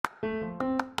Dun,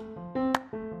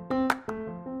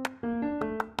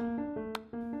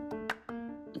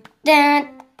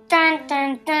 dun,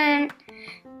 dun, dun.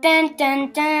 Dun,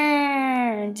 dun,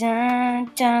 dun,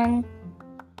 dun, dun.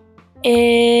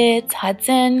 It's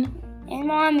Hudson And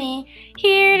Mommy,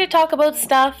 here to talk about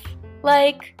stuff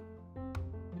like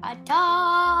a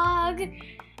dog.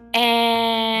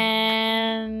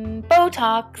 and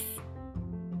Botox.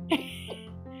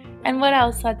 And what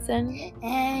else, Hudson?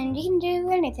 And you can do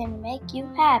anything to make you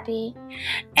happy.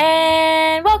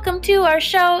 And welcome to our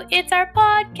show. It's our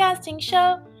podcasting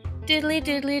show. Doodly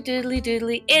doodly doodly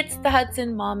doodly. It's the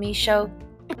Hudson Mommy Show.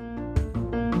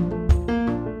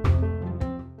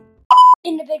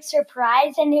 In the big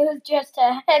surprise, and it was just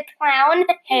a clown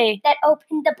Hey, that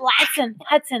opened the blast.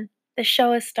 Hudson, the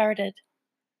show has started.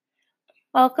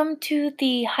 Welcome to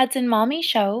the Hudson Mommy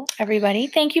Show, everybody.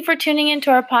 Thank you for tuning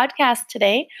into our podcast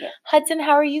today. Yeah. Hudson,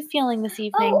 how are you feeling this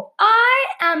evening? Oh, I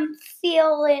am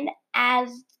feeling as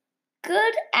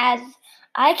good as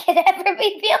I could ever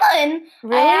be feeling.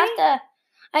 Really? I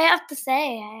have to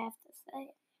say.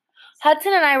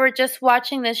 Hudson and I were just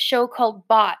watching this show called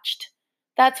Botched.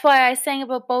 That's why I sang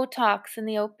about Botox in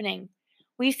the opening.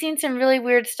 We've seen some really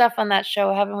weird stuff on that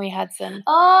show, haven't we, Hudson?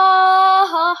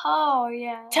 Oh,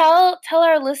 yeah. Tell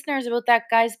our listeners about that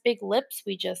guy's big lips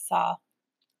we just saw.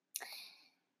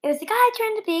 It was the guy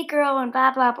trying to be a girl and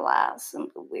blah, blah, blah. Some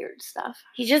weird stuff.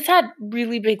 He just had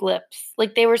really big lips.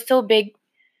 Like, they were so big,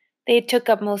 they took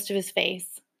up most of his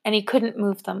face, and he couldn't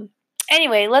move them.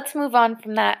 Anyway, let's move on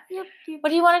from that. Yep. What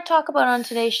do you want to talk about on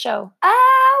today's show?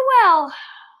 Well,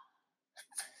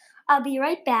 I'll be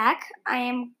right back. I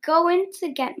am going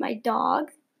to get my dog,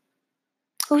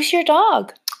 Who's your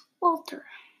dog? Walter.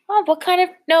 Oh, what kind of...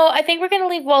 No, I think we're going to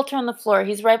leave Walter on the floor.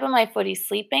 He's right by my foot. He's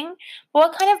sleeping. But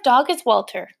what kind of dog is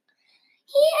Walter?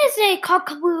 He is a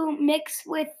cockapoo mixed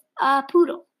with a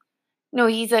poodle. No,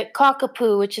 he's a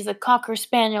cockapoo, which is a cocker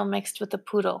spaniel mixed with a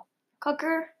poodle.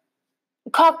 Cocker?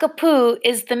 Cockapoo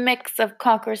is the mix of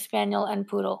cocker spaniel and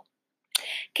poodle.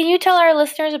 Can you tell our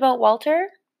listeners about Walter?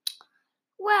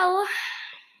 Well,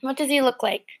 What does he look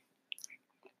like?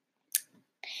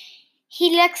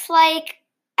 he looks like,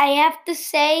 I have to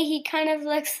say, he kind of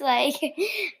looks like,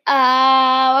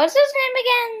 what's his name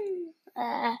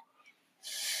again?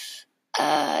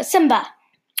 Simba.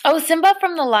 Oh, Simba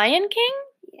from The Lion King?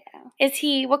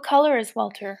 Yeah. What color is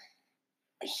Walter?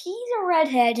 He's a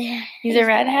redhead. He's a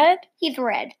redhead? He's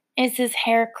red. Is his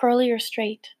hair curly or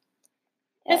straight?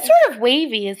 It's Yes. sort of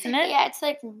wavy, isn't it? Yeah, it's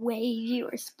like wavy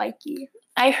or spiky.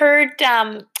 I heard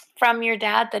from your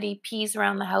dad that he pees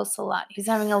around the house a lot. He's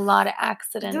having a lot of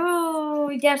accidents. Oh,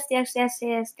 yes.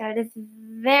 That is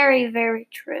very, very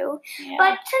true. Yeah. But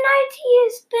tonight he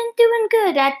has been doing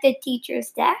good at the teacher's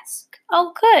desk.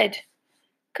 Oh, good.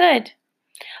 Good.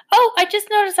 Oh, I just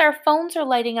noticed our phones are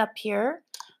lighting up here.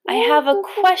 I have a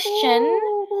question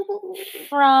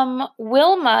from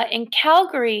Wilma in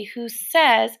Calgary who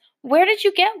says, where did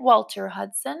you get Walter,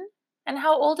 Hudson? And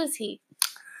how old is he?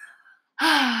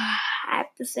 I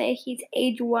have to say he's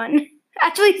age 1.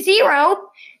 Actually, 0.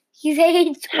 He's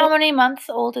age How many months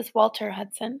old is Walter,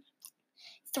 Hudson?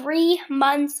 3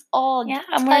 months old Yeah,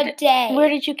 and today. Where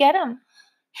did you get him?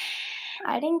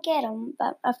 I didn't get him,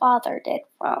 but my father did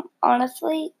from,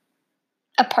 honestly,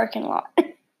 a parking lot.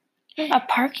 A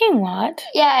parking lot?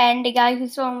 Yeah, and the guy who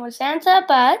saw him was Santa,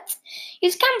 but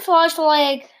he's camouflaged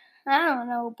like, I don't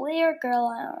know, boy or girl,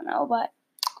 I don't know, but...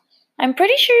 I'm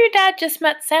pretty sure your dad just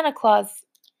met Santa Claus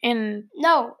in...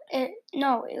 No, it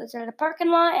was at a parking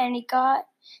lot, and he got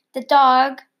the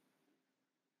dog.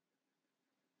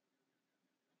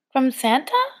 From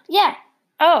Santa? Yeah.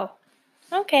 Oh,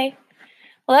 okay.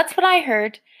 Well, that's what I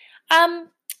heard.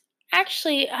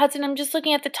 Actually, Hudson, I'm just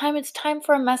looking at the time. It's time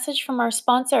for a message from our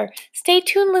sponsor. Stay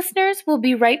tuned, listeners. We'll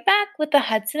be right back with the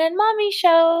Hudson and Mommy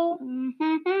Show.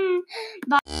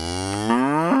 Bye.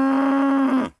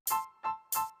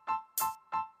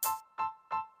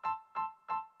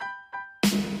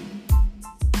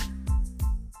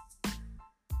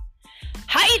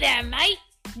 Hi there, mate.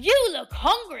 You look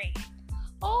hungry.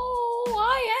 Oh,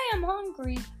 I am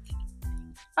hungry.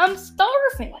 I'm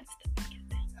starving.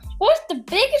 What's the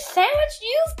biggest sandwich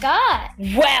you've got?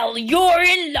 Well, you're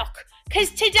in luck, because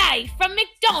today from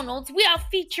McDonald's we are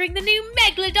featuring the new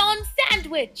Megalodon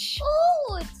sandwich.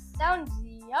 Oh, it sounds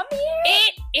yummy.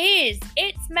 It is.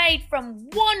 It's made from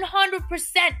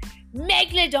 100%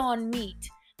 Megalodon meat.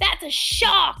 That's a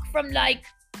shark from like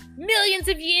millions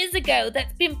of years ago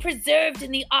that's been preserved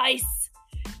in the ice.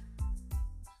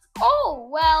 Oh,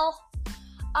 well,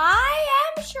 I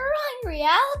am sure hungry.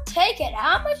 I'll take it.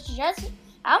 How much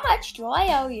do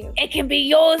I owe you? It can be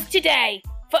yours today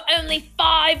for only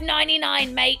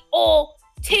 $5.99, mate, or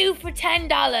 2 for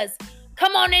 $10.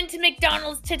 Come on into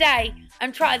McDonald's today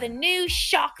and try the new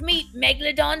Shock Meat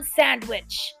Megalodon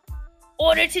sandwich.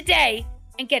 Order today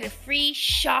and get a free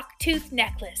shock tooth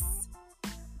necklace.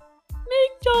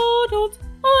 McDonald's,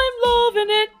 I'm loving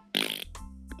it.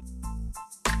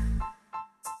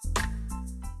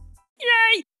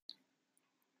 Yay!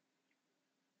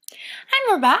 And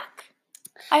we're back.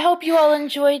 I hope you all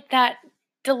enjoyed that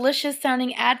delicious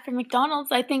sounding ad for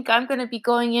McDonald's. I think I'm going to be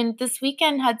going in this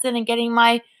weekend, Hudson, and getting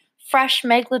my fresh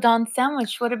Megalodon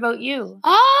sandwich. What about you?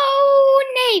 Oh,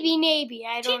 maybe.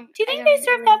 Do you think they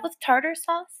serve that with tartar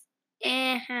sauce?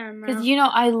 I don't know. Because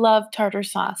I love tartar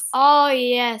sauce. Oh,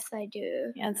 yes, I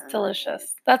do. Yeah, it's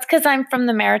delicious. That's because I'm from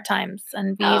the Maritimes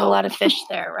and we eat a lot of fish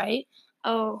there, right?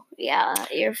 Oh, yeah,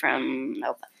 you're from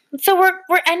Nova. So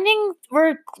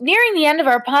we're nearing the end of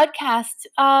our podcast.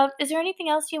 Is there anything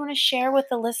else you want to share with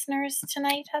the listeners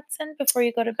tonight, Hudson, before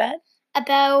you go to bed?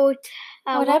 About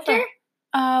Whatever.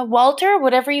 Walter,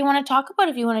 whatever you want to talk about,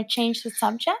 if you want to change the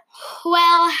subject.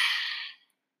 Well,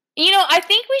 I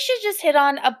think we should just hit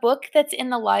on a book that's in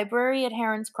the library at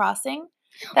Heron's Crossing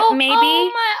that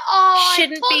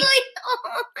shouldn't be.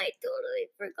 I totally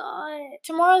forgot.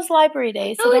 Tomorrow's library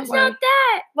day, so no, don't it's worry. not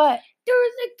that. What? There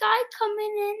was a guy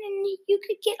coming in, and you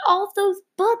could get all those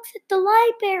books at the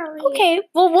library. Okay,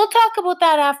 well, we'll talk about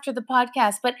that after the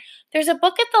podcast. But there's a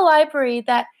book at the library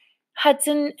that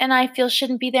Hudson and I feel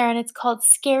shouldn't be there, and it's called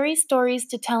Scary Stories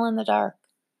to Tell in the Dark.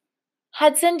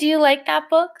 Hudson, do you like that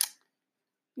book?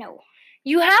 No.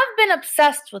 You have been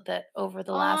obsessed with it over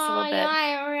the last little bit. Yeah,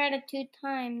 I read it 2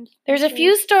 times. There's a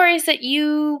few stories that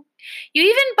you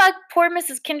even bugged poor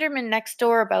Mrs. Kinderman next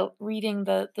door about reading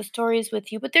the stories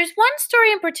with you. But there's one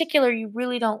story in particular you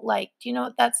really don't like. Do you know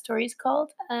what that story's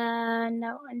called?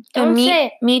 No. Don't say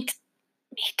it. Meet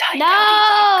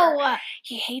No!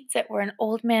 He hates it where an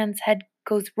old man's head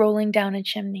goes rolling down a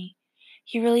chimney.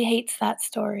 He really hates that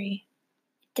story.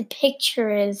 The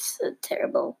picture is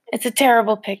terrible. It's a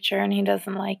terrible picture, and he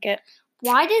doesn't like it.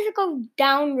 Why does it go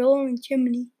down rolling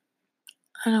chimney?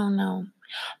 I don't know.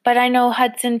 But I know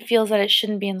Hudson feels that it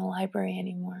shouldn't be in the library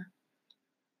anymore.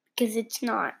 Because it's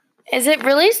not. Is it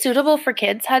really suitable for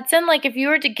kids, Hudson? Like, if you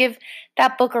were to give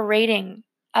that book a rating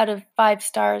out of 5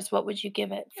 stars, what would you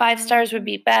give it? 5 stars would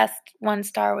be best. 1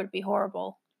 star would be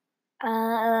horrible.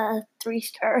 3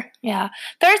 star. Yeah.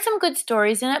 There are some good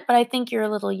stories in it, but I think you're a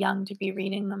little young to be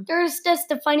reading them. There's just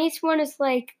the funniest one is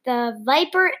like the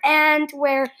viper and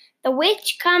where the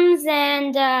witch comes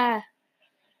and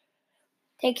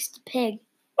takes the pig.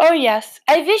 Oh, yes.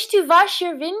 I wish to wash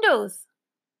your windows.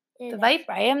 Yeah. The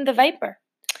viper. I am the viper.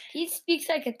 He speaks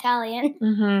like Italian.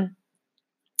 Mm-hmm.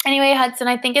 Anyway, Hudson,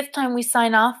 I think it's time we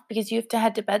sign off because you have to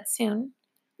head to bed soon.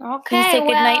 Okay, Can you say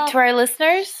good night to our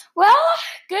listeners? Well,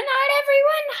 good night,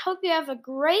 everyone. Hope you have a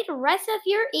great rest of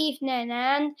your evening.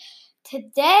 And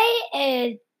today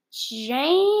is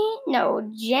January.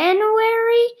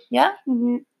 Yeah.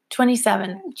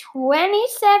 27th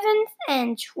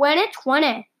and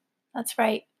 2020. That's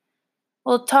right.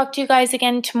 We'll talk to you guys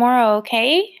again tomorrow,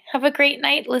 okay? Have a great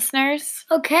night, listeners.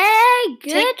 Okay,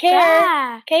 goodbye. Take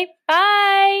care. Okay,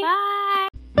 bye. Bye.